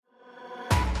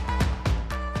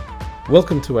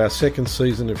Welcome to our second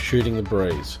season of Shooting the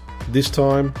Breeze. This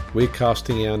time, we're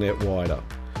casting our net wider.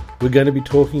 We're going to be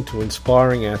talking to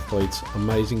inspiring athletes,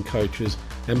 amazing coaches,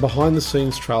 and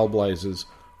behind-the-scenes trailblazers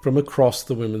from across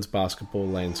the women's basketball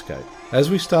landscape. As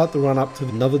we start the run-up to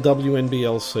another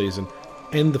WNBL season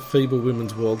and the FIBA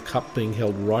Women's World Cup being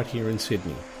held right here in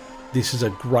Sydney, this is a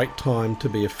great time to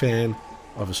be a fan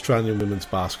of Australian women's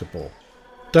basketball.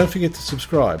 Don't forget to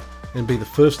subscribe and be the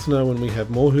first to know when we have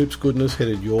more hoops goodness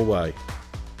headed your way.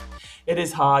 It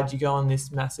is hard. You go on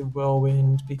this massive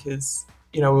whirlwind because,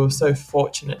 we were so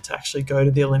fortunate to actually go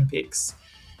to the Olympics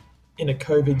in a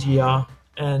COVID year,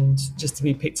 and just to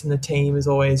be picked in the team is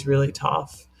always really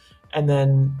tough. And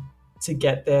then to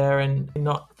get there and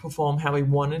not perform how we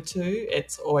wanted to,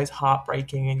 it's always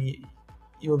heartbreaking, and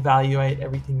you evaluate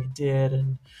everything you did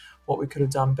and what we could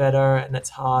have done better, and it's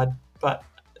hard. But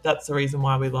that's the reason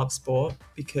why we love sport,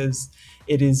 because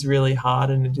it is really hard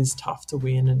and it is tough to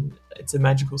win, and it's a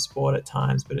magical sport at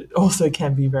times, but it also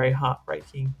can be very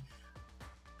heartbreaking.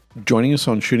 Joining us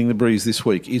on Shooting the Breeze this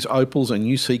week is Opals and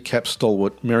UC Cap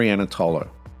stalwart Marianna Tolo.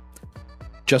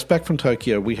 Just back from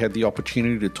Tokyo, we had the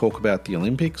opportunity to talk about the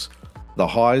Olympics, the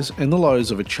highs and the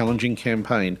lows of a challenging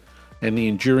campaign, and the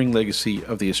enduring legacy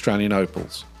of the Australian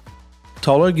Opals.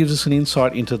 Tolo gives us an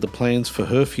insight into the plans for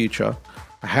her future,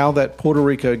 how that Puerto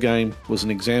Rico game was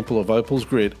an example of Opal's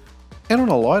grit, and on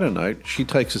a lighter note, she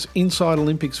takes us inside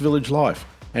Olympics village life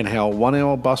and how a 1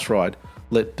 hour bus ride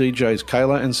let DJs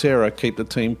Kayla and Sarah keep the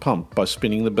team pumped by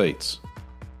spinning the beats.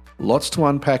 Lots to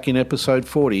unpack in episode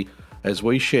 40 as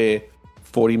we share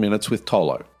 40 minutes with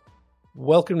Tolo.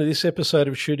 Welcome to this episode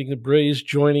of Shooting the Breeze.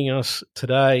 Joining us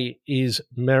today is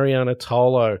Marianna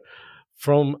Tolo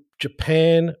from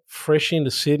Japan, fresh into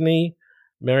Sydney.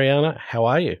 Marianna, how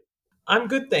are you? I'm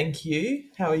good, thank you.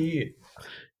 How are you?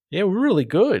 Yeah, we're really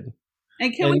good.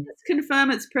 And can we just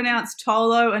confirm it's pronounced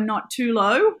Tolo and not too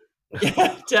low?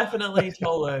 Yeah, definitely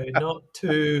Tolo, not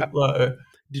too low.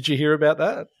 Did you hear about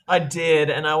that? I did,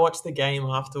 and I watched the game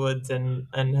afterwards and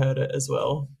heard it as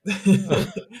well.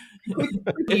 If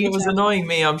it was annoying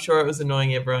me, I'm sure it was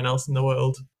annoying everyone else in the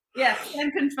world. Yeah,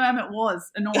 can confirm it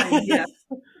was annoying, yeah.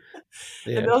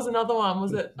 And there was another one,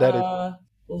 was it?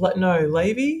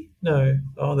 Levy? No.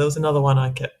 Oh, there was another one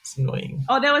I kept annoying.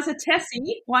 Oh, there was a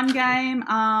Tessie, one game.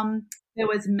 There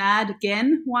was Mad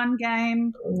again, one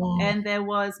game. Oh. And there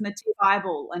was Matthew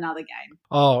Bible, another game.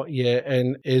 Oh, yeah,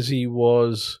 and Ezzy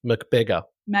was McBeggar.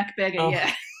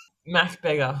 Yeah.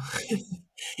 McBeggar.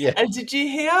 Yeah. And did you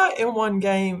hear in one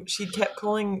game she kept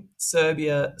calling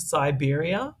Serbia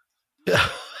Siberia?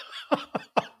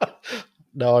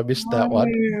 No, I missed that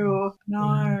one.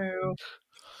 No.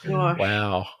 Gosh.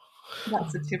 Wow.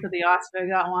 That's the tip of the iceberg,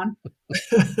 that one.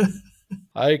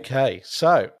 Okay,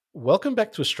 so welcome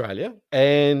back to Australia,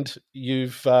 and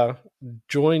you've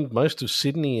joined most of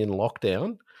Sydney in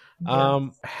lockdown.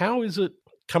 Yes. How is it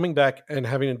coming back and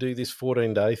having to do this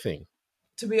 14-day thing?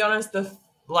 To be honest, the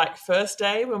first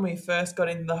day when we first got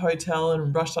into the hotel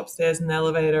and rushed upstairs in the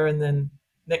elevator, and then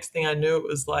next thing I knew it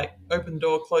was like open the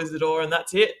door, close the door, and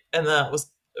that's it. And that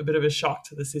was a bit of a shock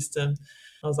to the system.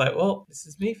 I was like, well, this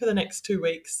is me for the next 2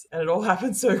 weeks. And it all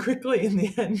happened so quickly in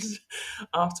the end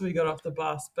after we got off the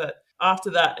bus. But after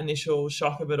that initial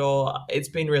shock of it all, it's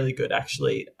been really good,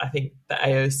 actually. I think the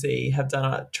AOC have done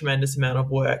a tremendous amount of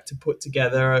work to put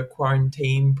together a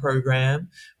quarantine program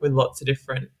with lots of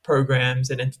different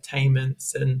programs and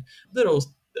entertainments and little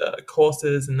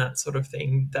courses and that sort of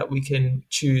thing that we can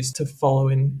choose to follow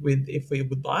in with if we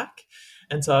would like.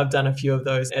 And so I've done a few of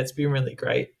those. It's been really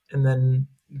great. And then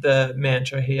the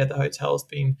mantra here at the hotel has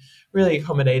been really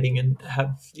accommodating and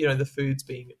have, the food's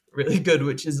being really good,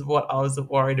 which is what I was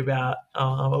worried about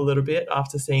a little bit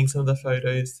after seeing some of the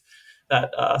photos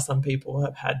that some people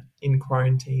have had in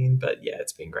quarantine. But yeah,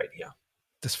 it's been great here.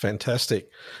 That's fantastic.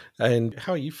 And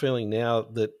how are you feeling now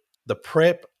that the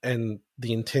prep and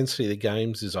the intensity of the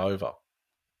games is over?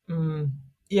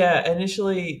 Yeah,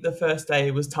 initially the first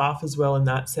day was tough as well in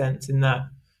that sense, in that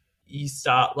you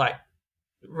start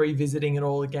revisiting it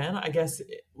all again. I guess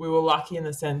we were lucky in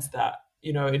the sense that,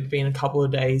 it'd been a couple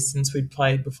of days since we'd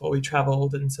played before we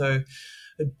travelled. And so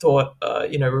I thought,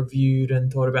 reviewed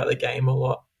and thought about the game a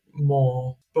lot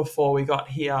more before we got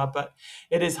here. But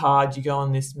it is hard. You go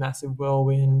on this massive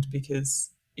whirlwind because,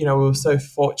 we were so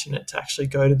fortunate to actually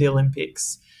go to the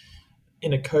Olympics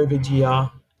in a COVID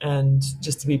year. And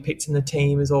just to be picked in the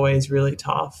team is always really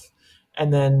tough.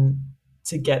 And then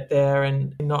to get there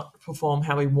and not perform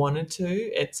how we wanted to,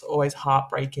 it's always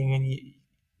heartbreaking, and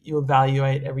you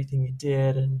evaluate everything you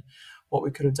did and what we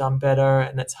could have done better,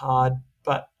 and it's hard.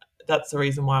 But that's the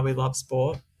reason why we love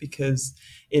sport, because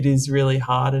it is really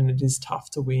hard and it is tough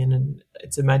to win, and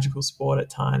it's a magical sport at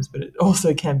times, but it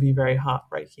also can be very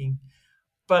heartbreaking.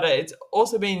 But it's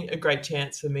also been a great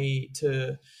chance for me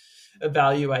to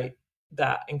evaluate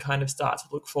that and kind of start to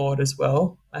look forward as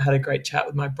well. I had a great chat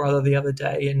with my brother the other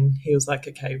day, and he was like,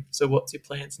 okay, so what's your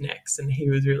plans next? And he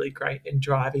was really great in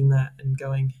driving that and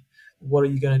going, what are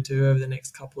you going to do over the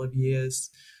next couple of years?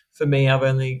 For me, I've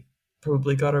only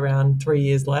probably got around 3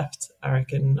 years left. I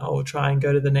reckon I will try and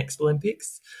go to the next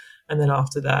Olympics. And then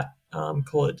after that,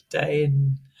 call it a day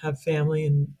and have family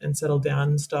and settle down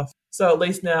and stuff. So at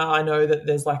least now I know that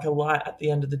there's like a light at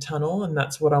the end of the tunnel, and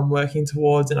that's what I'm working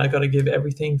towards, and I got to give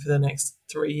everything for the next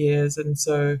 3 years. And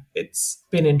so it's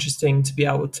been interesting to be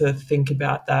able to think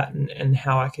about that and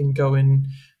how I can go in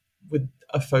with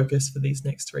a focus for these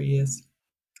next 3 years.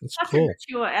 That's Such cool. a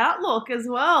mature outlook as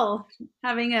well,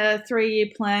 having a 3-year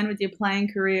plan with your playing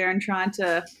career and trying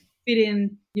to fit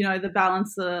in, the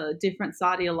balance, the different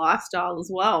side of your lifestyle as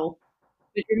well.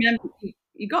 But remember,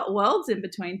 you got worlds in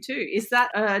between too. Is that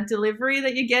a delivery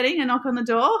that you're getting, a knock on the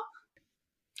door?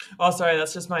 Oh, sorry,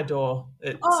 that's just my door.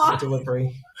 It's a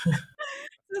delivery.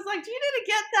 It's like, do you need to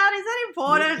get that? Is that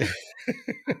important?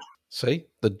 See,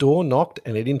 the door knocked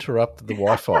and it interrupted the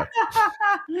Wi-Fi.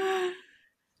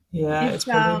 Yeah, it's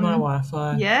probably my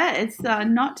Wi-Fi. Yeah, it's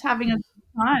not having a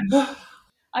good time.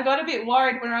 I got a bit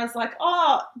worried when I was like,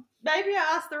 maybe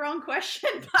I asked the wrong question,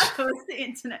 but it was the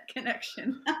internet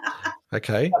connection.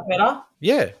 Okay. Is that better?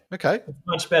 Yeah, okay. It's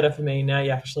much better for me now.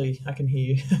 I can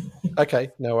hear you.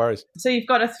 Okay, no worries. So you've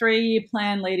got a 3-year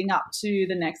plan leading up to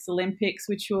the next Olympics,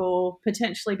 which will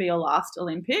potentially be your last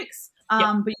Olympics.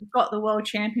 But you've got the World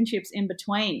Championships in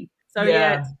between.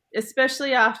 So,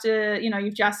 especially after,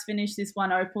 you've just finished this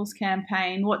One Opals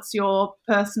campaign, what's your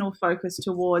personal focus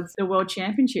towards the World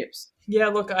Championships? Yeah,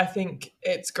 look, I think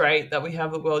it's great that we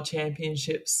have the World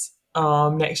Championships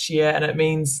next year, and it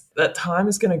means that time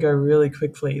is going to go really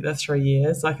quickly, the 3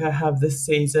 years. Like, I have this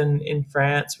season in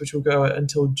France, which will go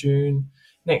until June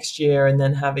next year, and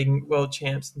then having World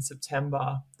Champs in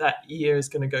September. That year is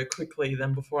going to go quickly.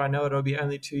 Then before I know it, it'll be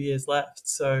only 2 years left.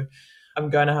 So I'm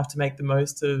going to have to make the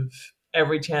most of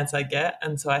every chance I get.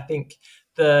 And so I think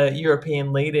the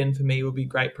European lead-in for me will be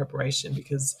great preparation,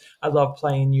 because I love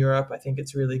playing in Europe. I think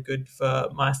it's really good for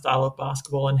my style of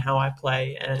basketball and how I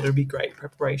play, and it'll be great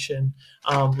preparation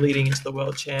leading into the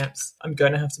World Champs. I'm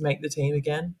going to have to make the team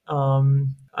again.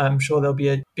 I'm sure there'll be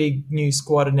a big new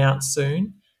squad announced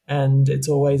soon, and it's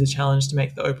always a challenge to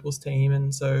make the Opals team.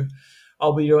 And so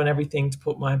I'll be doing everything to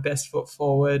put my best foot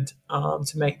forward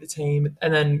to make the team.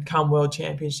 And then come World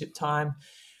Championship time,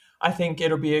 I think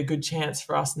it'll be a good chance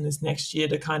for us in this next year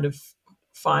to kind of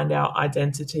find our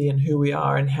identity and who we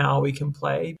are and how we can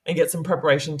play and get some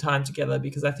preparation time together,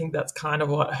 because I think that's kind of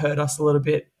what hurt us a little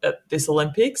bit at this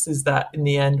Olympics, is that in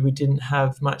the end we didn't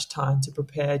have much time to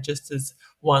prepare just as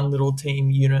one little team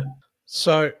unit.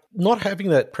 So not having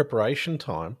that preparation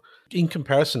time in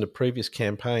comparison to previous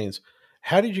campaigns,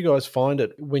 how did you guys find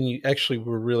it when you actually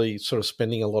were really sort of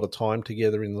spending a lot of time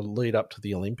together in the lead up to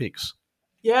the Olympics?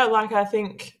 Yeah, I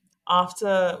think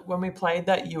after when we played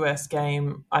that US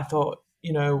game, I thought,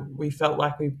 we felt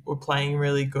like we were playing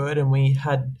really good, and we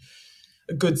had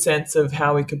a good sense of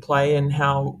how we could play and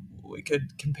how we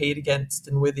could compete against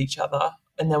and with each other.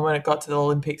 And then when it got to the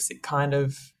Olympics, it kind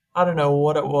of, I don't know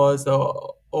what it was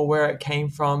or where it came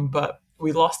from, but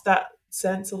we lost that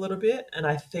sense a little bit. And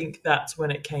I think that's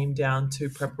when it came down to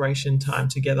preparation time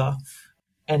together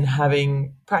and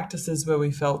having practices where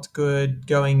we felt good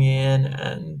going in,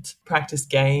 and practice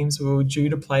games. We were due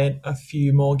to play a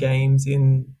few more games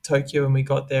in Tokyo when we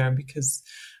got there, and because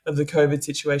of the COVID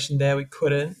situation there, we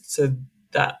couldn't. So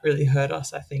that really hurt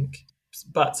us, I think.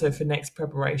 But so for next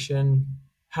preparation,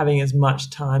 having as much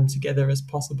time together as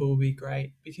possible will be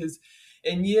great, because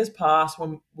in years past,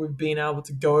 when we've been able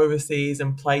to go overseas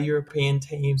and play European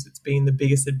teams, it's been the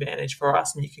biggest advantage for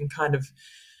us, and you can kind of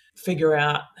figure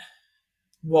out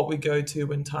what we go to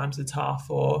when times are tough,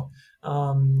 or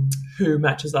who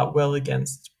matches up well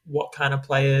against what kind of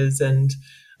players, and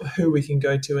who we can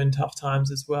go to in tough times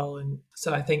as well. And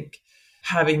so I think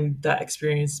having that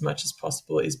experience as much as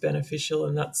possible is beneficial,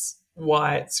 and that's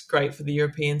why it's great for the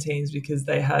European teams, because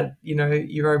they had,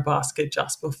 Eurobasket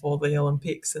just before the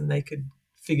Olympics, and they could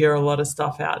figure a lot of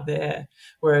stuff out there,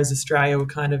 whereas Australia were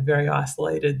kind of very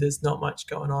isolated. There's not much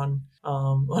going on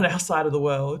our side of the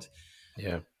world.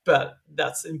 Yeah. But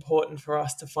that's important for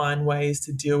us to find ways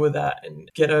to deal with that and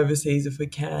get overseas if we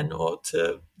can, or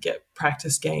to get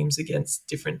practice games against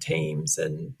different teams.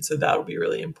 And so that'll be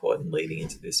really important leading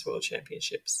into this World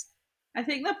Championships. I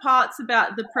think the parts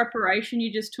about the preparation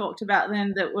you just talked about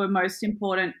then that were most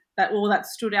important, that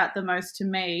stood out the most to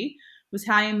me, was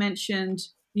how you mentioned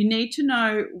you need to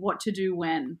know what to do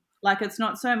when. Like, it's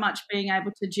not so much being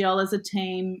able to gel as a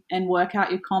team and work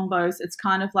out your combos. It's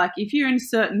kind of like if you're in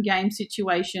certain game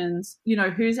situations,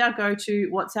 who's our go-to,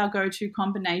 what's our go-to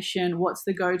combination, what's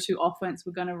the go-to offense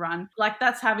we're going to run. Like,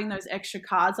 that's having those extra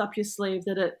cards up your sleeve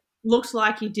that it looks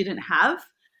like you didn't have.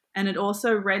 And it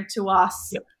also read to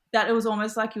us that it was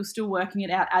almost like you were still working it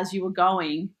out as you were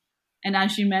going. And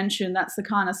as you mentioned, that's the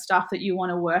kind of stuff that you want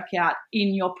to work out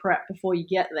in your prep before you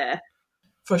get there.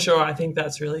 For sure, I think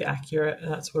that's really accurate,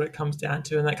 and that's what it comes down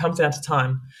to. And that comes down to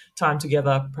time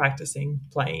together, practicing,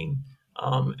 playing,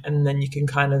 and then you can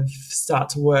kind of start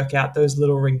to work out those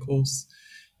little wrinkles.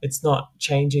 It's not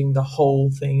changing the whole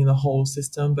thing, the whole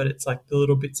system, but it's like the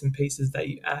little bits and pieces that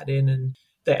you add in, and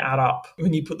they add up.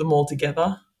 When you put them all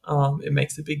together, it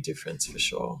makes a big difference for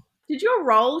sure. Did your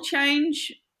role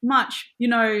change much,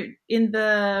 in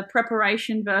the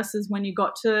preparation versus when you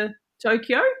got to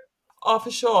Tokyo? Oh, for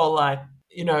sure.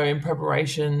 In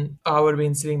preparation, I would have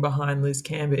been sitting behind Liz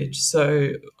Cambage,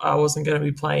 so I wasn't going to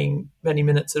be playing many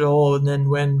minutes at all. And then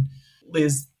when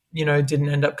Liz, didn't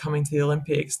end up coming to the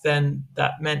Olympics, then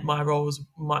that meant my role was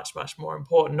much, much more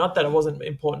important. Not that it wasn't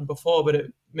important before, but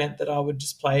it meant that I would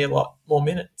just play a lot more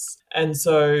minutes. And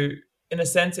so in a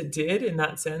sense it did, in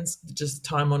that sense, just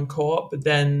time on court, but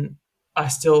then I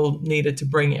still needed to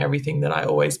bring everything that I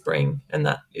always bring, and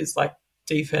that is like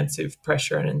defensive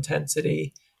pressure and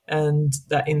intensity and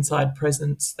that inside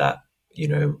presence that,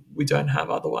 we don't have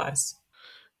otherwise.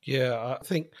 Yeah, I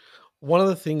think one of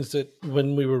the things that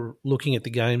when we were looking at the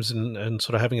games and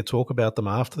sort of having a talk about them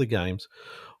after the games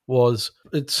was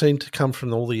it seemed to come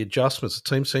from all the adjustments. The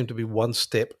team seemed to be one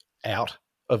step out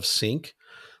of sync.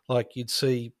 Like you'd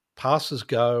see passes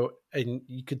go and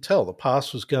you could tell the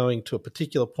pass was going to a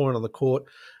particular point on the court.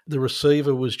 The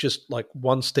receiver was just like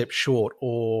one step short,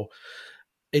 or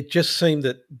it just seemed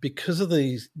that because of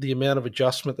the amount of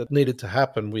adjustment that needed to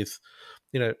happen with,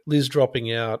 Liz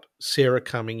dropping out, Sarah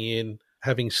coming in,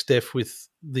 having Steph with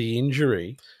the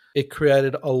injury, it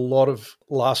created a lot of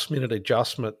last-minute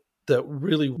adjustment that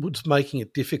really was making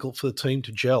it difficult for the team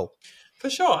to gel. For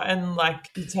sure. And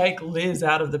you take Liz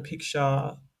out of the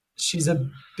picture, she's a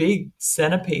big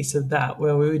centerpiece of that,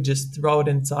 where we would just throw it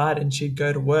inside and she'd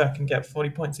go to work and get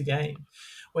 40 points a game.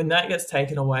 When that gets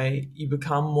taken away, you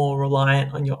become more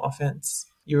reliant on your offense.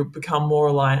 You become more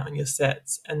reliant on your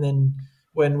sets. And then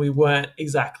when we weren't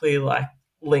exactly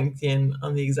linked in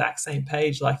on the exact same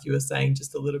page, like you were saying,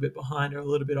 just a little bit behind or a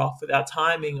little bit off with our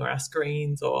timing or our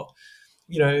screens or,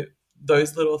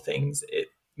 those little things, it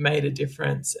made a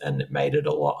difference and it made it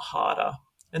a lot harder.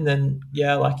 And then,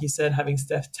 like you said, having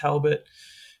Steph Talbot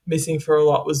missing for a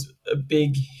lot was a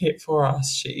big hit for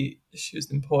us. She was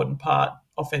an important part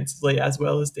offensively as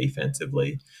well as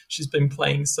defensively. She's been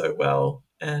playing so well,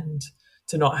 and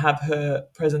to not have her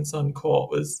presence on court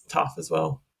was tough as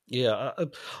well. Yeah,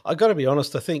 I got to be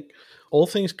honest. I think all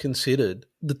things considered,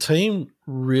 the team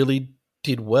really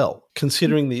did well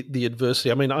considering the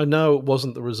adversity. I mean, I know it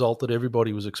wasn't the result that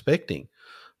everybody was expecting,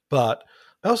 but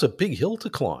that was a big hill to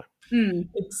climb.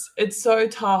 It's so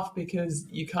tough because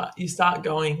you start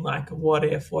going what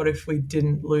if we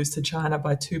didn't lose to China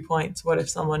by 2 points? What if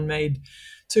someone made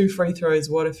 2 free throws?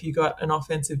 What if you got an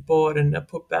offensive board and a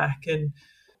putback? And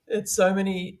it's so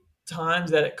many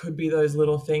times that it could be those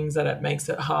little things that it makes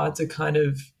it hard to kind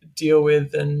of deal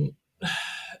with, and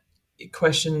it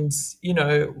questions,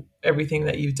 everything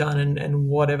that you've done and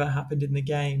whatever happened in the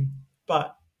game.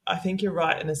 But I think you're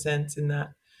right in a sense in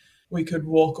that we could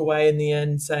walk away in the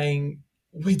end saying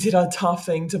we did our tough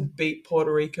thing to beat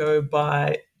Puerto Rico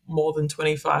by more than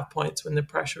 25 points when the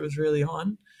pressure was really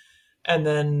on. And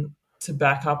then to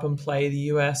back up and play the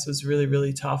US was really,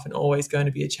 really tough and always going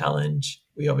to be a challenge.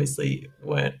 We obviously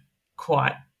weren't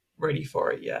quite ready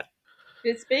for it yet.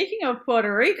 But speaking of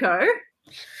Puerto Rico,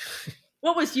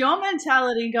 what was your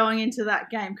mentality going into that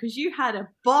game? Because you had a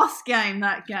boss game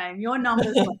that game. Your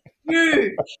numbers were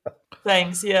huge.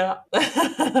 Thanks, yeah.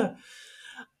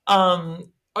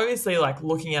 Obviously,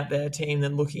 looking at their team,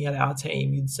 then looking at our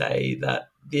team, you'd say that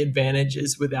the advantage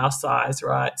is with our size,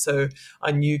 right? So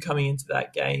I knew coming into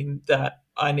that game that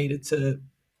I needed to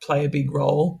play a big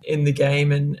role in the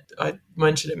game. And I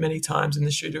mentioned it many times in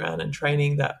the shoot around and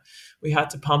training that we had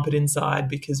to pump it inside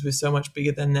because we're so much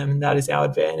bigger than them, and that is our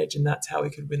advantage, and that's how we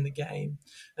could win the game.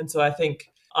 And so I think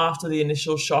after the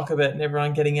initial shock of it and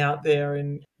everyone getting out there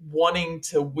and wanting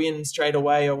to win straight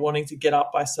away or wanting to get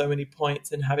up by so many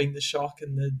points and having the shock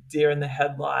and the deer in the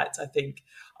headlights, I think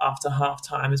after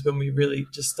halftime is when we really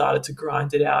just started to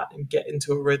grind it out and get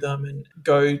into a rhythm and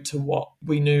go to what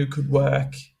we knew could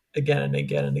work again and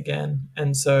again and again.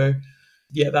 And so,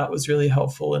 yeah, that was really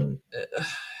helpful. And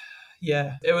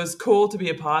yeah, it was cool to be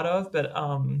a part of, but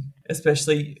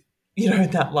especially,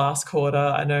 in that last quarter,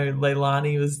 I know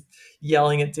Leilani was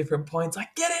yelling at different points,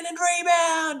 like, get in and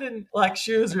rebound. And like,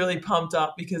 she was really pumped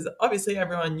up because obviously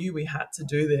everyone knew we had to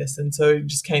do this. And so it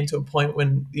just came to a point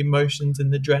when the emotions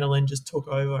and the adrenaline just took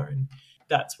over. And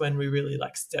that's when we really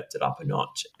like stepped it up a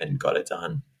notch and got it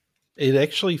done. It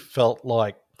actually felt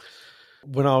like,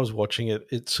 when I was watching it,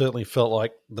 it certainly felt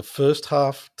like the first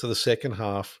half to the second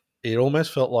half, it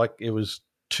almost felt like it was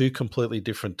two completely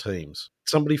different teams.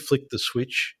 Somebody flicked the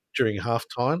switch during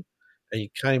halftime and you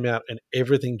came out and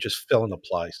everything just fell into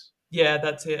place. Yeah,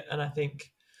 that's it. And I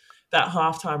think that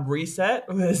halftime reset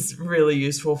was really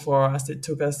useful for us. It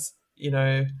took us,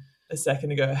 a second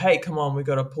to go, hey, come on, we've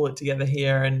got to pull it together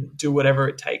here and do whatever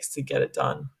it takes to get it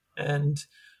done. And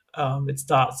it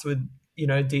starts with,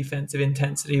 defensive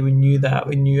intensity. We knew that.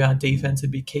 We knew our defense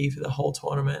would be key for the whole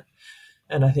tournament.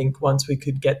 And I think once we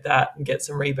could get that and get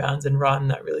some rebounds and run,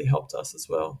 that really helped us as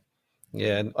well.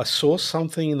 Yeah, and I saw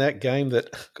something in that game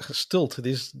that still to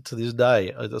this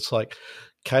day, it's like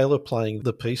Kayla playing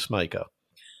the peacemaker.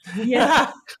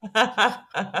 Yeah.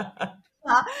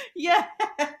 Yes.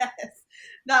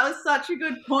 That was such a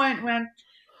good point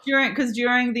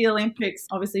during the Olympics,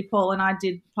 obviously Paul and I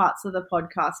did parts of the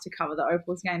podcast to cover the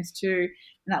Opals games too.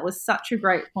 And that was such a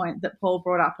great point that Paul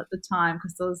brought up at the time,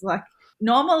 because I was like,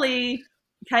 normally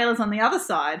Kayla's on the other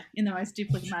side in the most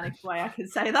diplomatic way I could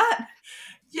say that.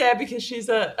 Yeah, because she's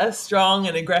a strong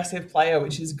and aggressive player,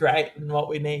 which is great and what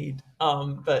we need.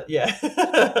 But yeah.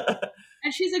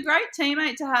 And she's a great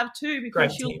teammate to have too,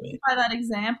 because she'll lead by that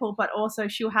example, but also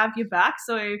she'll have your back.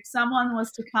 So if someone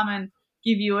was to come and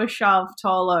give you a shove,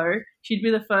 Tolo, she'd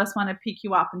be the first one to pick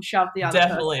you up and shove the other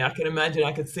Definitely. person. I can imagine.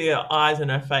 I could see her eyes in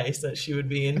her face that she would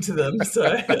be into them. So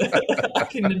I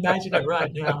can imagine it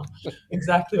right now.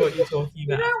 Exactly what you're talking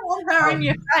about. You don't want her in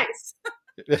your face.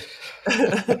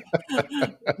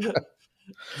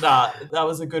 That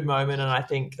was a good moment, and I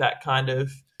think that kind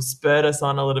of spurred us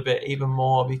on a little bit even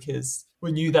more, because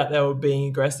we knew that they were being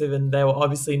aggressive and they were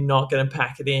obviously not going to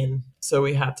pack it in, so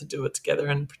we had to do it together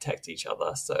and protect each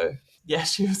other. So yeah,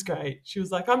 she was great. She was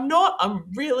like, I'm not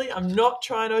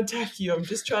trying to attack you, I'm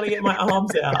just trying to get my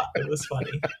arms out. It was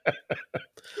funny.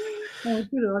 Oh,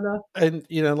 good order. And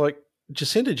like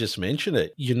Jacinta just mentioned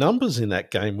it, your numbers in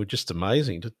that game were just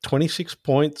amazing. 26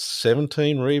 points,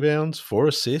 17 rebounds, 4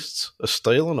 assists, a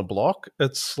steal and a block.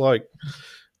 It's like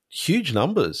huge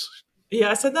numbers. Yeah,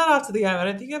 I said that after the game. I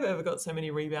don't think I've ever got so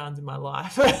many rebounds in my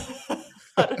life.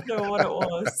 I don't know what it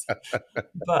was,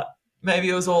 but maybe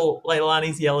it was all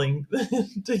Leilani's yelling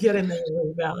to get in there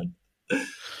and rebound.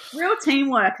 Real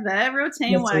teamwork there,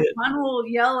 One will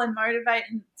yell and motivate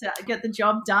to get the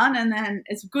job done, and then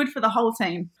it's good for the whole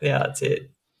team. Yeah, that's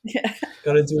it. Yeah.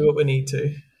 Got to do what we need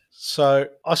to. So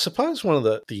I suppose one of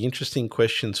the interesting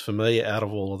questions for me out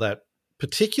of all of that,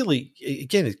 particularly,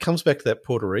 again, it comes back to that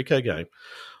Puerto Rico game,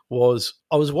 was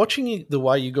I was watching the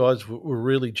way you guys were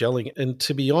really gelling. And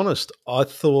to be honest, I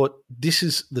thought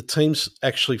the teams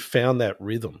actually found that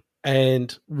rhythm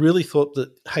and really thought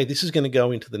that, hey, this is going to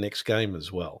go into the next game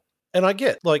as well. And I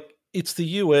get, like, it's the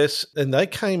US and they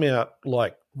came out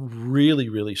like really,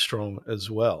 really strong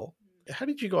as well. How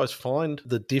did you guys find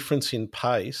the difference in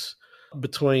pace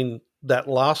between that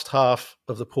last half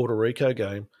of the Puerto Rico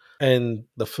game and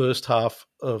the first half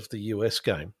of the US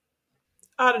game?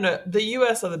 I don't know. The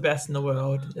US are the best in the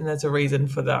world, and there's a reason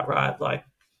for that, right? Like,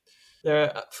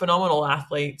 they're phenomenal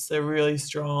athletes. They're really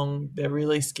strong. They're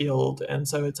really skilled, and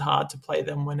so it's hard to play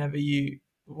them whenever you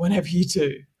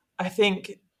do. I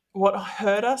think what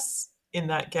hurt us in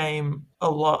that game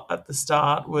a lot at the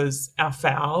start was our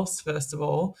fouls. First of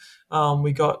all,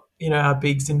 we got our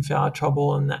bigs in foul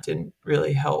trouble, and that didn't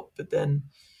really help. But then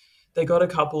they got a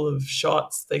couple of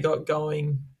shots. They got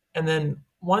going, and then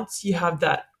once you have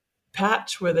that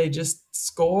patch where they just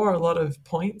score a lot of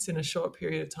points in a short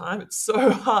period of time, it's so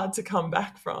hard to come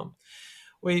back from.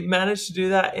 We managed to do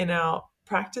that in our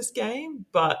practice game,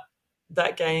 but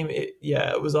that game,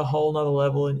 it was a whole nother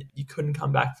level and you couldn't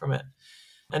come back from it.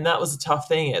 And that was a tough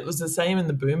thing. It was the same in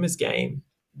the Boomers game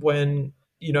when,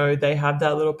 they had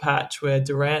that little patch where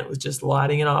Durant was just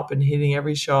lighting it up and hitting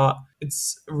every shot.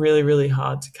 It's really, really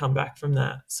hard to come back from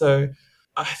that. So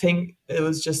I think it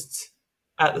was just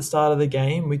at the start of the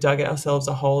game, we dug ourselves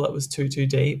a hole that was too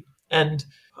deep. And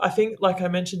I think, like I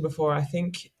mentioned before, I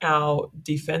think our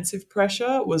defensive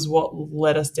pressure was what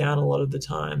let us down a lot of the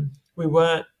time. We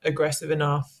weren't aggressive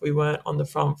enough. We weren't on the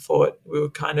front foot. We were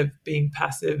kind of being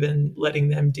passive and letting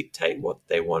them dictate what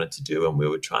they wanted to do, and we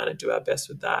were trying to do our best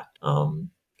with that.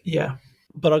 Yeah.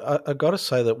 But I got to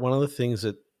say that one of the things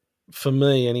that, for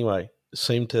me anyway,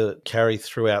 seemed to carry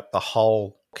throughout the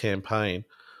whole campaign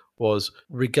was,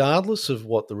 regardless of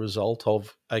what the result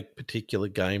of a particular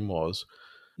game was,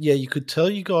 yeah, you could tell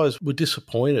you guys were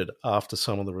disappointed after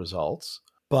some of the results,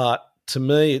 but to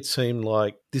me it seemed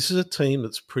like this is a team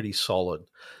that's pretty solid,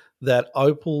 that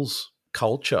Opal's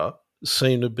culture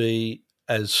seemed to be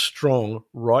as strong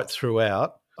right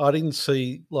throughout. I didn't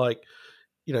see, like,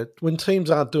 you know, when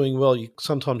teams aren't doing well,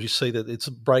 sometimes you see that it's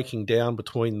breaking down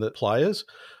between the players.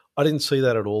 I didn't see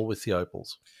that at all with the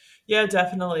Opals. Yeah,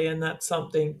 definitely. And that's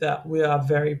something that we are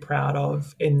very proud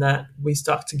of, in that we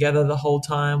stuck together the whole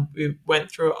time. We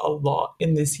went through a lot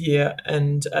in this year,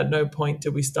 and at no point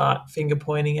did we start finger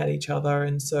pointing at each other.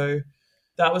 And so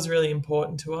that was really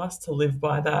important to us, to live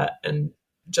by that. And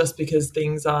just because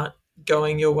things aren't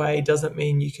going your way doesn't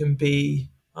mean you can be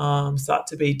start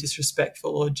to be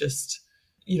disrespectful or just,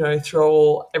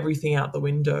 throw everything out the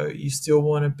window. You still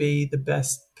want to be the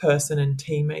best person and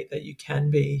teammate that you can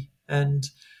be. And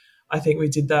I think we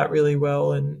did that really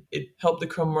well, and it helped the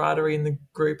camaraderie in the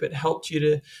group. It helped you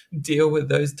to deal with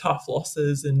those tough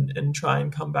losses and try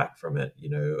and come back from it.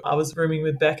 I was rooming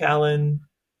with Beck Allen,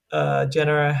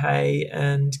 Jenna O'Hay,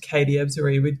 and Katie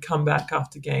Ebzery. We'd come back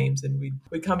after games, and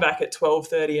we'd come back at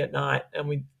 12:30 at night, and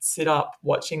we'd sit up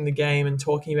watching the game and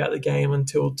talking about the game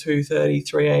until 2:30,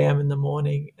 3 a.m. in the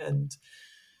morning. And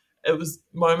it was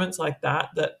moments like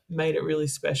that made it really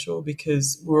special,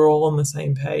 because we're all on the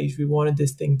same page. We wanted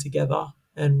this thing together,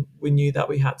 and we knew that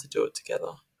we had to do it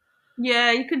together.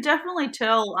 Yeah, you could definitely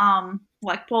tell,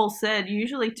 like Paul said,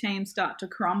 usually teams start to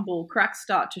crumble, cracks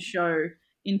start to show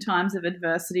in times of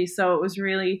adversity. So it was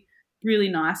really, really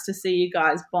nice to see you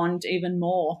guys bond even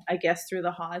more, I guess, through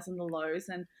the highs and the lows.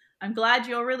 And I'm glad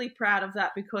you're really proud of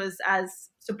that, because as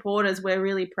supporters, we're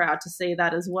really proud to see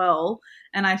that as well.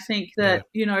 And I think that,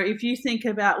 if you think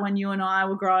about when you and I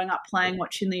were growing up playing,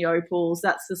 watching the Opals,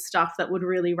 that's the stuff that would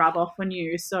really rub off on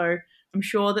you. So I'm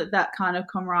sure that kind of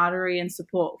camaraderie and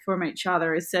support from each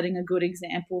other is setting a good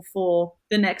example for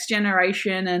the next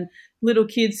generation and little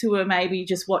kids who are maybe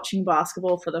just watching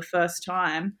basketball for the first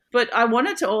time. But I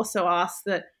wanted to also ask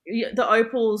that the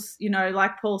Opals,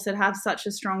 like Paul said, have such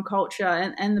a strong culture,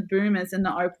 and the Boomers and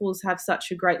the Opals have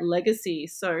such a great legacy.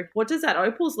 So what does that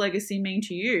Opals legacy mean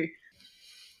to you?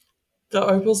 The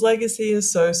Opals legacy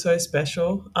is so, so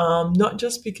special, not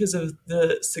just because of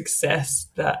the success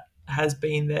that has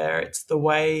been there. It's the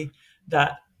way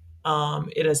that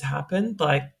it has happened.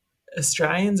 Like,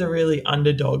 Australians are really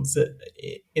underdogs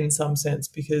in some sense,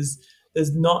 because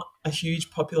there's not a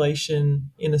huge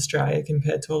population in Australia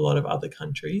compared to a lot of other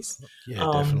countries. Yeah,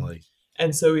 definitely.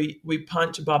 And so we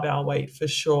punch above our weight for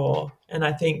sure. And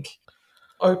I think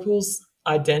Opal's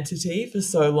identity for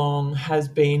so long has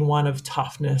been one of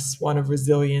toughness, one of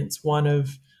resilience, one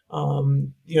of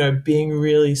being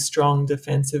really strong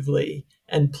defensively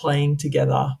and playing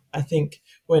together. I think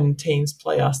when teams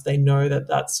play us, they know that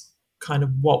that's kind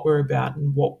of what we're about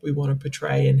and what we want to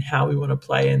portray and how we want to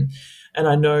play. And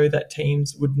I know that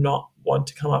teams would not want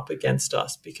to come up against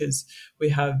us, because we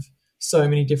have so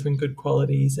many different good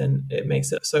qualities, and it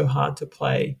makes it so hard to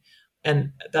play.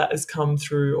 And that has come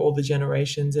through all the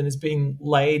generations and has been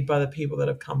laid by the people that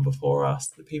have come before us,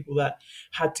 the people that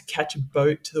had to catch a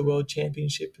boat to the World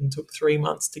Championship and took 3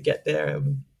 months to get there,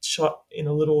 and shot in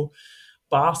a little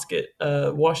basket,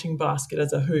 a washing basket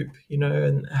as a hoop,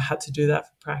 and had to do that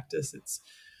for practice. It's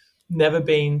never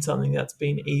been something that's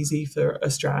been easy for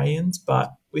Australians,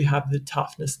 but we have the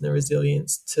toughness and the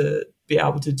resilience to be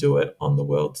able to do it on the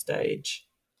world stage.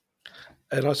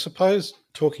 And I suppose,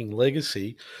 talking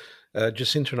legacy,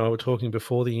 Jacinta and I were talking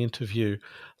before the interview.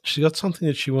 She got something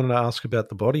that she wanted to ask about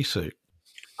the bodysuit.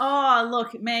 Oh,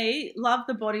 look, me, love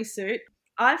the bodysuit.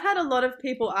 I've had a lot of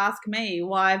people ask me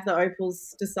why have the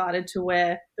Opals decided to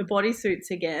wear the bodysuits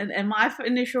again, and my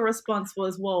initial response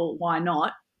was, well, why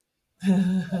not?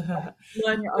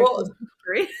 Learn your Opals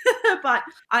history. But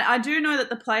I do know that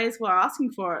the players were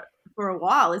asking for it for a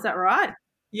while. Is that right?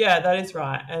 Yeah, that is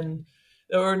right. And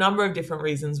there were a number of different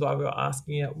reasons why we were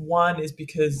asking it. One is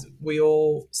because we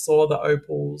all saw the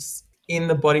Opals in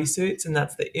the bodysuits, and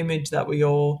that's the image that we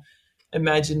all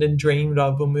imagined and dreamed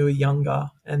of when we were younger,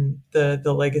 and the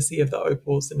legacy of the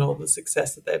Opals and all the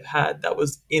success that they've had, that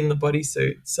was in the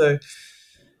bodysuit. So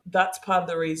that's part of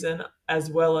the reason, as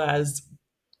well as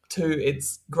too,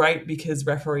 it's great because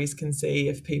referees can see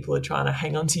if people are trying to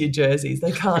hang on to your jerseys.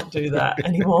 They can't do that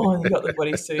anymore when you've got the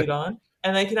bodysuit on.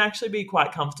 And they can actually be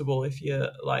quite comfortable if you're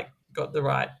like got the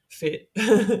right fit.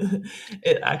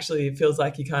 It actually feels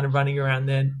like you're kind of running around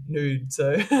there nude.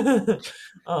 So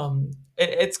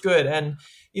it's good. And,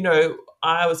 you know,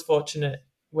 I was fortunate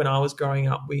when I was growing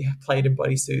up, we played in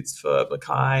bodysuits for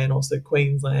Mackay and also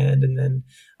Queensland, and then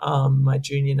my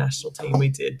junior national team we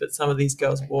did. But some of these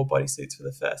girls wore bodysuits for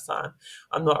the first time.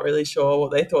 I'm not really sure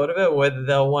what they thought of it or whether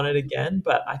they'll want it again,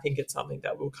 but I think it's something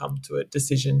that will come to a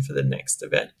decision for the next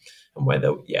event, and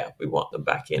whether, we want them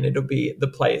back in. It'll be the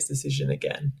players' decision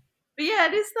again. But yeah,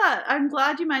 it is that. I'm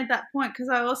glad you made that point, because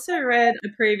I also read a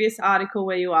previous article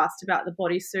where you asked about the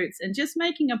bodysuits, and just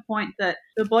making a point that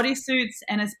the bodysuits,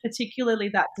 and it's particularly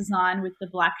that design with the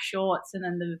black shorts and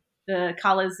then the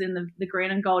colours in the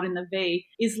green and gold in the V,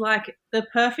 is like the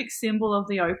perfect symbol of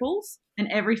the Opals and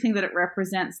everything that it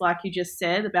represents, like you just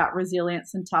said, about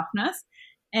resilience and toughness.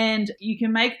 And you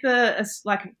can make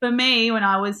like for me, when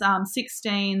I was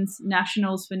 16s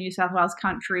nationals for New South Wales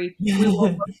country, we wore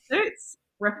bodysuits.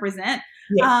 Represent.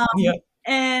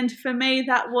 And for me,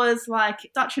 that was like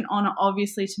such an honour,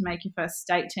 obviously, to make your first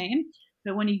state team.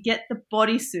 But when you get the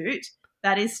bodysuit,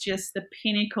 that is just the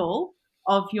pinnacle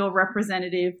of your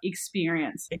representative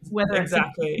experience. Whether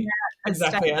exactly. And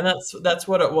that's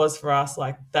what it was for us.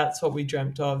 Like, that's what we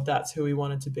dreamt of. That's who we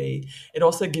wanted to be. It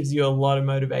also gives you a lot of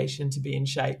motivation to be in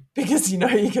shape, because you know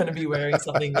you're going to be wearing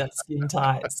something that's skin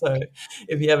tight. So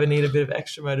if you ever need a bit of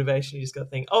extra motivation, you just got to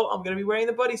think, oh, I'm going to be wearing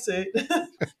the bodysuit.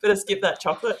 Better skip that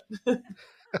chocolate. I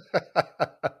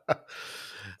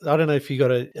don't know if you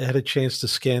had a chance to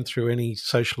scan through any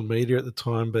social media at the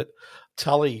time, but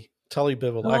Tully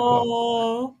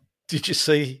Bevilacqua. Did you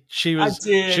see she was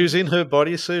in her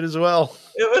bodysuit as well?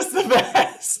 It was the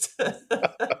best.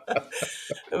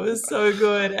 It was so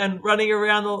good. And running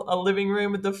around a living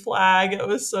room with the flag, it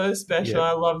was so special.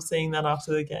 Yeah. I love seeing that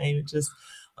after the game. It just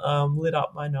lit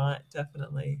up my night,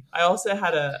 definitely. I also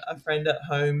had a friend at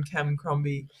home, Cam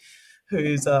Crombie,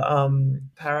 who's a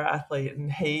para-athlete,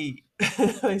 and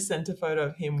I sent a photo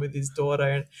of him with his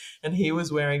daughter, and he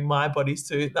was wearing my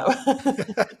bodysuit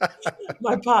that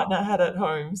my partner had at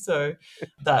home. So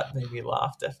that made me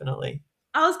laugh, definitely.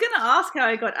 I was going to ask how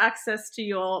he got access to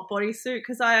your bodysuit,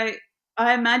 because I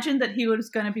imagined that he was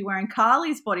going to be wearing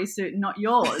Carly's bodysuit, not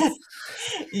yours.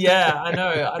 Yeah, I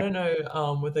know. I don't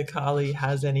know whether Carly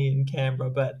has any in Canberra,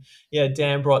 but yeah,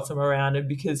 Dan brought some around, and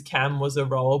because Cam was a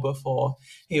rower before,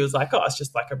 he was like, oh, it's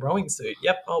just like a rowing suit.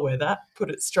 Yep, I'll wear that.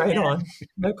 Put it straight on.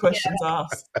 No questions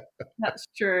asked. That's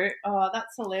true. Oh,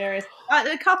 that's hilarious.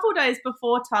 A couple of days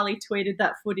before Tully tweeted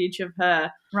that footage of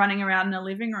her running around in a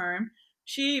living room,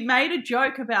 she made a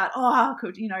joke about,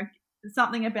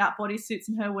 something about bodysuits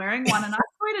and her wearing one, and I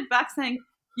tweeted back saying,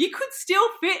 you could still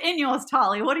fit in yours,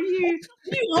 Tully. What are you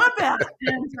on about?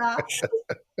 And,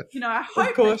 I hope.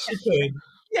 Of course you could.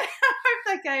 Yeah, I hope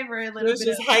that gave her a little bit. It was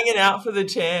just hanging out for the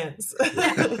chance. You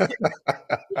just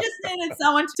needed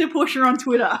someone to push her on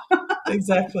Twitter.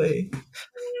 Exactly.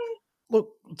 Look,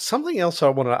 something else I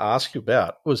wanted to ask you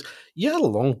about was you had a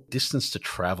long distance to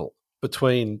travel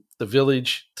between the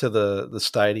village to the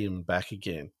stadium and back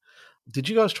again. Did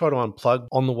you guys try to unplug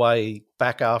on the way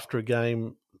back after a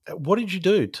game? What did you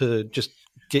do to just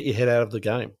get your head out of the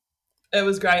game? It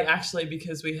was great, actually,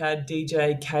 because we had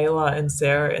DJ Kayla and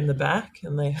Sarah in the back,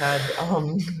 and they had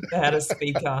a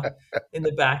speaker in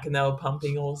the back, and they were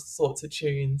pumping all sorts of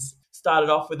tunes. Started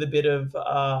off with a bit of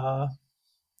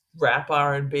rap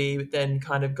R&B, but then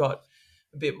kind of got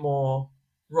a bit more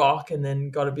rock, and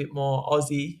then got a bit more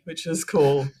Aussie, which was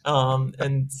cool.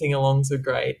 And sing-alongs were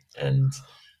great, and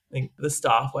I think the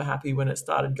staff were happy when it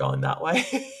started going that way.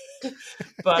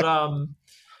 But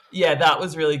that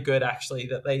was really good, actually,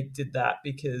 that they did that,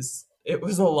 because it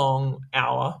was a long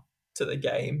hour to the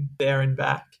game there and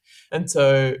back. And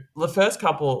so the first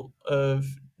couple of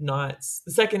nights,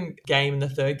 the second game and the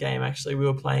third game, actually, we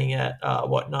were playing at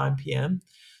 9 p.m.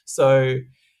 So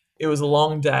it was a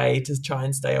long day to try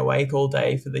and stay awake all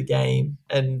day for the game,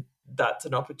 and that's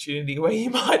an opportunity where you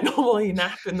might normally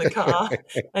nap in the car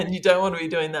and you don't want to be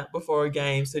doing that before a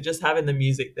game. So just having the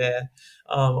music there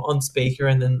on speaker,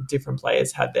 and then different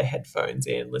players had their headphones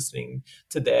in listening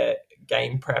to their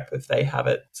game prep if they have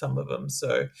it, some of them.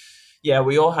 So yeah,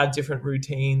 we all had different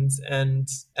routines, and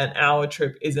an hour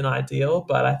trip isn't ideal,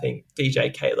 but I think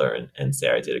DJ Kayla and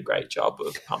Sarah did a great job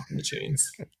of pumping the tunes.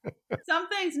 Some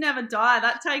things never die.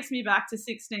 That takes me back to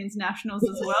 16s nationals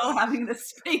as well, having the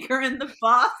speaker in the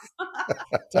bus.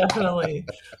 Definitely.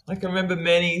 I can remember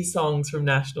many songs from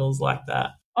nationals like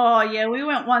that. Oh, yeah, we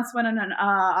went on an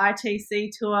ITC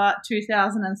tour,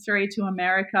 2003 to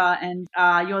America, and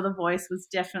You're the Voice was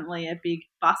definitely a big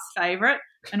bus favourite,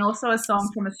 and also a song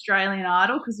from Australian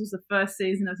Idol because it was the first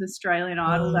season of Australian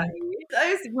Idol that year.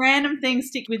 Those random things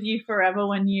stick with you forever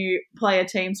when you play a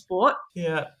team sport.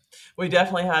 Yeah. We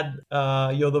definitely had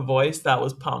You're the Voice. That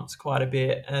was pumped quite a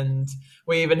bit. And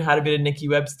we even had a bit of Nikki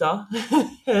Webster. Oh,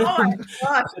 my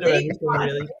gosh. Bit of everything,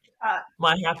 really.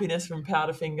 My happiness from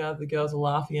Powderfinger. The girls were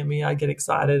laughing at me. I get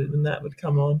excited and that would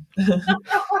come on.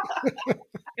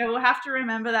 Yeah, we'll have to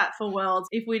remember that for Worlds.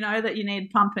 If we know that you need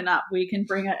pumping up, we can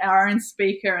bring our own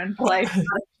speaker and play for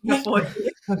you.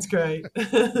 That's great.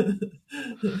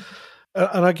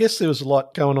 And I guess there was a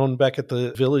lot going on back at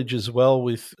the village as well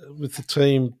with the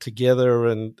team together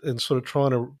and sort of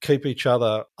trying to keep each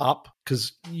other up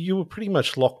because you were pretty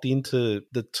much locked into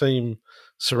the team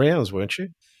surrounds, weren't you?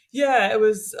 Yeah, it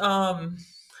was,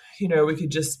 we could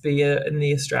just be in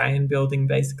the Australian building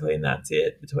basically, and that's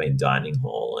it, between dining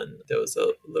hall and there was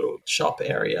a little shop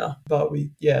area. But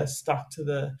we, stuck to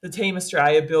the Team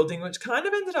Australia building, which kind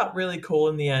of ended up really cool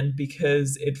in the end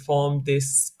because it formed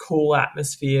this cool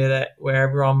atmosphere where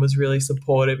everyone was really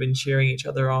supportive and cheering each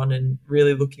other on and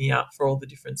really looking out for all the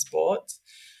different sports.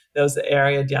 There was the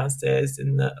area downstairs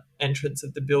in the entrance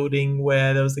of the building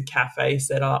where there was a cafe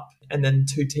set up and then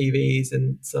 2 TVs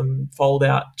and some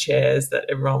fold-out chairs that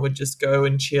everyone would just go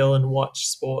and chill and watch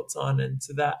sports on. And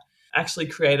so that actually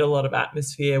created a lot of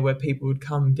atmosphere where people would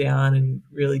come down and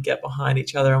really get behind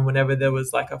each other. And whenever there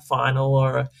was like a final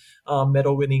or a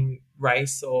medal-winning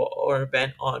race or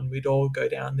event on, we'd all go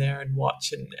down there and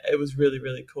watch. And it was really,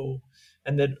 really cool.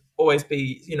 And there'd always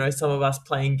be, some of us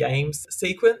playing games.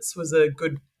 Sequence was a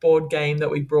good board game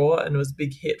that we brought and it was a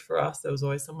big hit for us. There was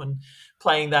always someone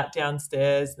playing that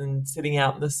downstairs and sitting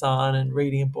out in the sun and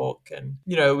reading a book. And,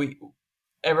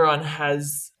 everyone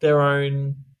has their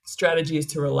own strategies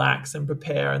to relax and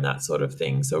prepare and that sort of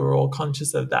thing. So we're all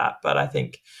conscious of that. But I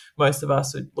think most of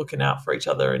us are looking out for each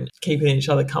other and keeping each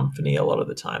other company a lot of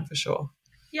the time for sure.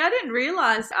 Yeah, I didn't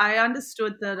realise. I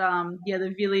understood that,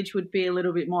 the village would be a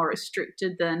little bit more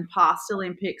restricted than past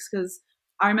Olympics because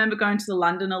I remember going to the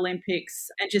London Olympics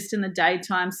and just in the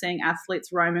daytime seeing athletes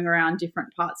roaming around different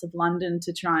parts of London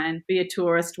to try and be a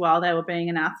tourist while they were being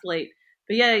an athlete.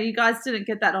 But yeah, you guys didn't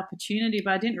get that opportunity,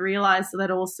 but I didn't realise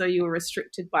that also you were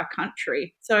restricted by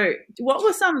country. So what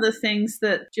were some of the things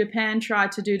that Japan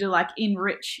tried to do to like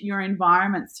enrich your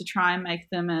environments to try and make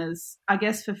them as, I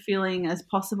guess, fulfilling as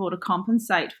possible to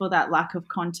compensate for that lack of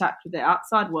contact with the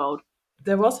outside world?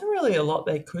 There wasn't really a lot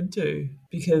they could do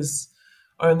because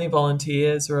only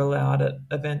volunteers were allowed at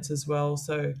events as well.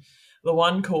 So the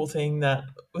one cool thing that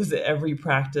was at every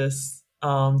practice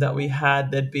that we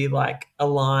had, there'd be like a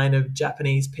line of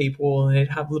Japanese people and they'd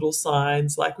have little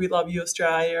signs like "We love you,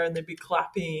 Australia," and they'd be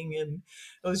clapping, and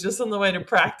it was just on the way to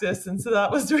practice. And so that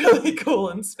was really cool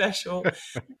and special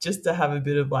just to have a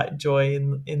bit of like joy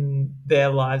in their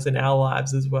lives and our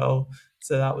lives as well.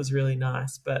 So that was really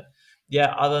nice. But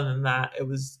yeah, other than that, it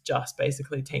was just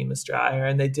basically Team Australia,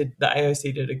 and the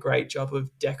AOC did a great job of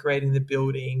decorating the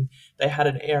building. They had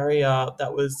an area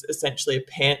that was essentially a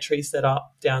pantry set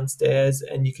up downstairs,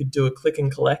 and you could do a click and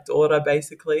collect order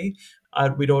basically.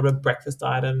 We'd order breakfast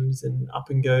items and up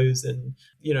and goes and,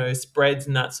 spreads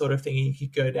and that sort of thing. You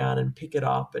could go down and pick it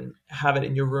up and have it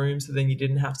in your room, so then you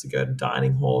didn't have to go to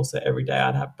dining hall. So every day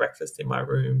I'd have breakfast in my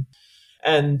room.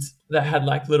 And they had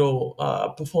like little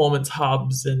performance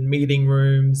hubs and meeting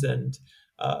rooms and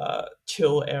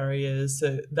chill areas.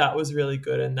 So that was really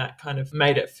good. And that kind of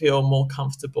made it feel more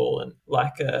comfortable and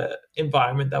like a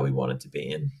environment that we wanted to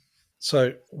be in.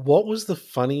 So what was the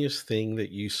funniest thing that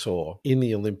you saw in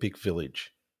the Olympic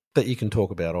Village that you can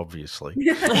talk about, obviously?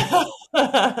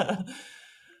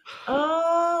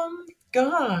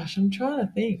 Gosh, I'm trying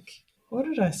to think. What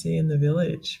did I see in the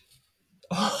village?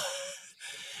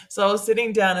 So I was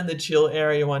sitting down in the chill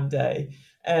area one day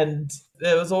and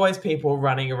there was always people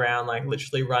running around, like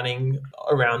literally running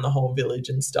around the whole village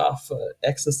and stuff for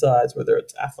exercise, whether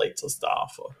it's athletes or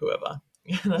staff or whoever.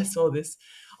 And I saw this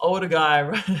older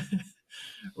guy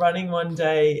running one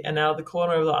day, and out of the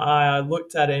corner of the eye, I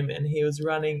looked at him and he was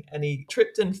running and he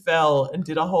tripped and fell and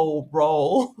did a whole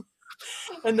roll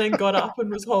and then got up and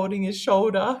was holding his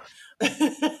shoulder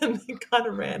and then kind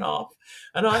of ran off.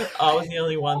 And I was the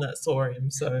only one that saw him.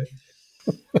 So,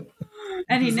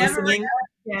 and he never.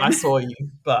 I saw you,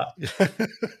 but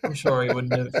I'm sure he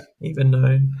wouldn't have even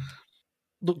known.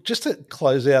 Look, just to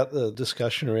close out the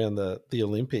discussion around the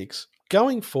Olympics,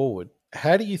 going forward,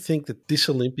 how do you think that this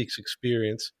Olympics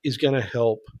experience is going to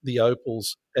help the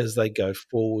Opals as they go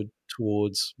forward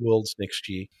towards Worlds next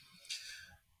year?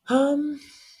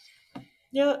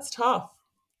 Yeah, that's tough.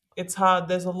 It's hard.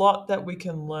 There's a lot that we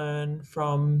can learn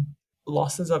from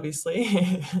losses,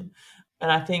 obviously.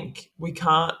 And I think we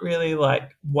can't really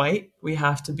wait. We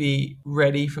have to be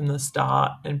ready from the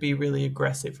start and be really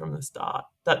aggressive from the start.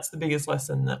 That's the biggest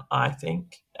lesson that I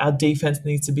think. Our defense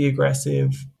needs to be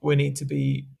aggressive. We need to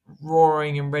be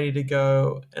roaring and ready to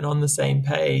go and on the same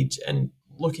page and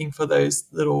looking for those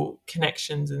little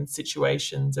connections and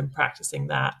situations and practicing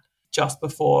that just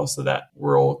before so that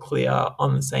we're all clear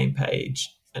on the same page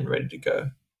and ready to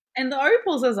go. And the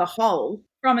Opals as a whole,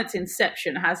 from its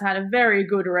inception, has had a very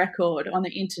good record on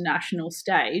the international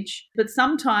stage. But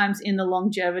sometimes in the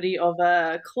longevity of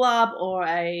a club or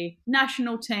a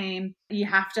national team, you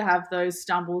have to have those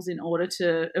stumbles in order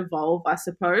to evolve, I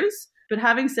suppose. But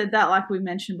having said that, like we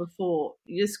mentioned before,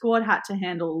 your squad had to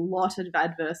handle a lot of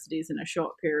adversities in a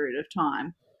short period of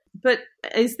time. But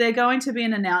is there going to be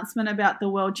an announcement about the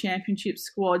World Championship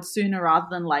squad sooner rather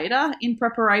than later in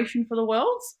preparation for the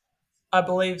Worlds? I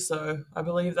believe so. I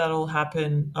believe that'll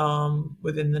happen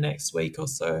within the next week or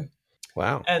so.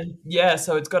 Wow. And yeah,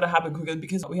 so it's got to happen quickly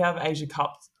because we have Asia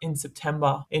Cup in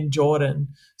September in Jordan.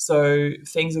 So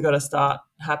things have got to start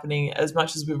happening. As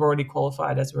much as we've already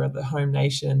qualified as we're the home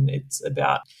nation, it's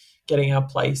about getting our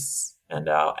place and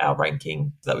our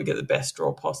ranking so that we get the best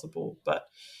draw possible. But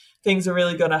things are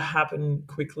really going to happen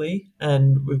quickly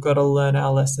and we've got to learn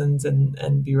our lessons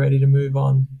and be ready to move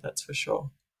on. That's for sure.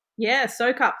 Yeah,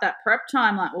 soak up that prep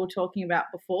time like we were talking about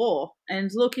before.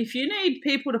 And look, if you need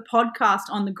people to podcast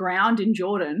on the ground in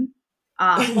Jordan,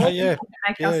 make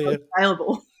us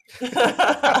available.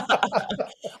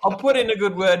 I'll put in a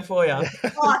good word for you.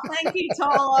 Oh, thank you,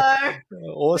 Tolo.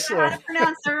 Awesome. I had to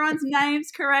pronounce everyone's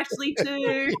names correctly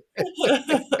too.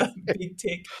 Big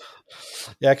tick.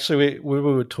 Yeah, actually, we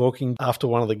were talking after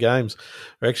one of the games.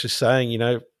 We're actually saying,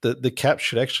 the Caps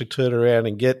should actually turn around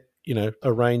and get,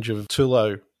 a range of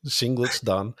Tulo singlets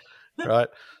done, right?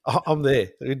 I'm there.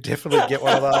 Definitely get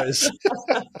one of those.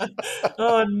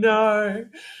 Oh, no.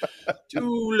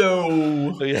 Too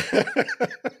low. Yeah.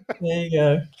 There you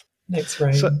go. Next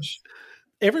range. So,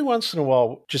 every once in a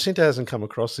while, Jacinta hasn't come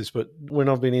across this, but when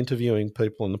I've been interviewing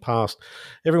people in the past,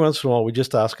 every once in a while we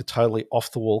just ask a totally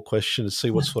off-the-wall question to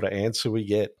see what sort of answer we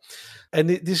get. And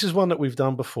this is one that we've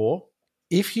done before.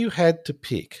 If you had to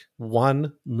pick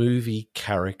one movie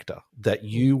character that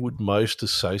you would most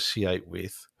associate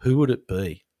with, who would it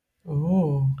be?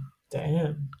 Oh,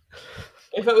 damn.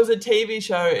 If it was a TV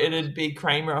show, it'd be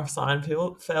Kramer off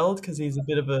Seinfeld because he's a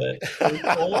bit of a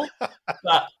goofball.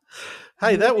 But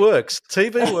hey, that works.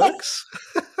 TV works.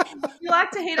 You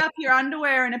like to heat up your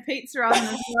underwear in a pizza oven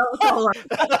as well.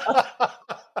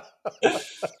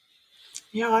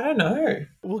 Yeah, I don't know.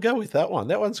 We'll go with that one.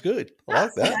 That one's good. I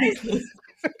like that.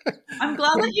 I'm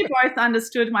glad that you both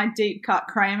understood my deep cut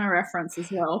Kramer reference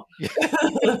as well.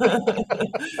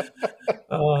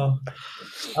 Oh,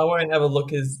 I won't ever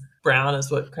look as brown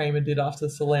as what Kramer did after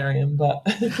Solarium, but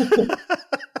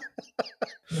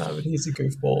no, but he's a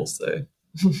goofball.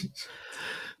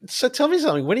 So tell me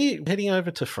something. When are you heading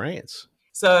over to France?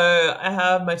 So I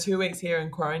have my 2 weeks here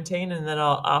in quarantine, and then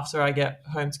after I get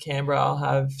home to Canberra, I'll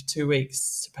have 2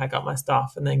 weeks to pack up my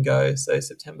stuff and then go. So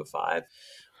September 5.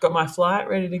 Got my flight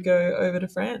ready to go over to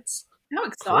France. How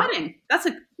exciting. Cool. That's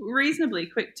a reasonably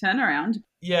quick turnaround.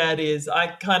 Yeah, it is.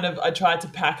 I tried to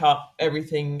pack up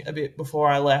everything a bit before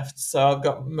I left. So I've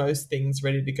got most things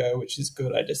ready to go, which is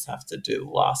good. I just have to do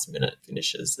last minute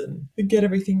finishes and get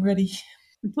everything ready.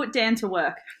 And put Dan to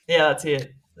work. Yeah, that's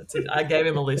it. I gave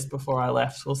him a list before I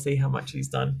left. We'll see how much he's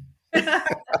done.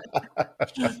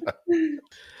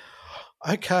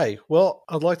 Okay, well,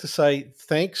 I'd like to say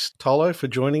thanks, Tolo, for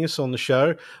joining us on the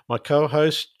show. My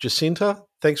co-host, Jacinta,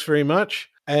 thanks very much.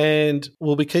 And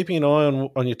we'll be keeping an eye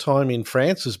on your time in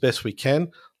France as best we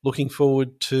can. Looking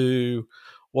forward to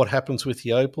what happens with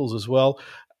the Opals as well.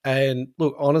 And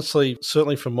look, honestly,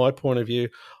 certainly from my point of view,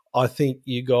 I think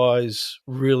you guys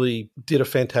really did a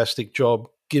fantastic job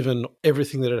given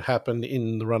everything that had happened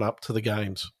in the run-up to the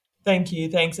games. Thank you.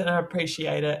 Thanks. And I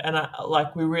appreciate it. And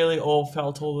we really all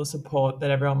felt all the support that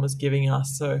everyone was giving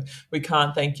us. So we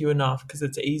can't thank you enough because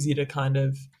it's easy to kind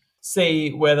of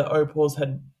see where the Opals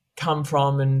had come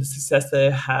from and the success they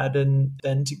had and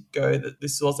then to go that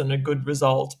this wasn't a good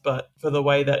result. But for the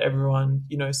way that everyone,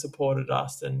 supported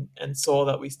us and saw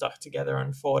that we stuck together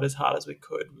and fought as hard as we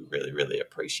could, we really, really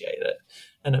appreciate it.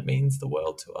 And it means the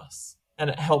world to us. And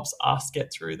it helps us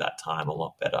get through that time a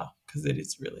lot better because it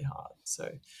is really hard. So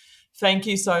thank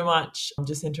you so much,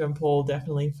 Jacinta and Paul,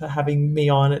 definitely for having me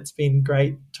on. It's been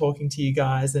great talking to you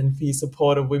guys and for your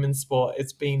support of women's sport.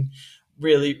 It's been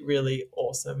really, really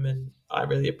awesome and I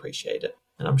really appreciate it.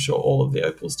 And I'm sure all of the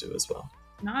Opals do as well.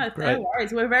 No, Great. no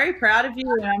worries. We're very proud of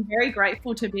you, and I'm very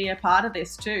grateful to be a part of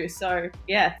this too. So,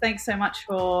 yeah, thanks so much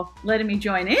for letting me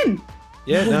join in.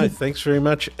 Yeah, no, thanks very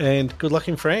much, and good luck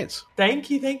in France. Thank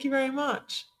you very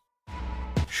much.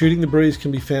 Shooting the Breeze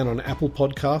can be found on Apple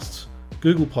Podcasts,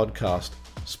 Google Podcast,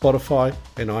 Spotify,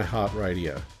 and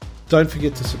iHeartRadio. Don't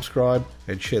forget to subscribe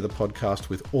and share the podcast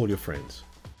with all your friends.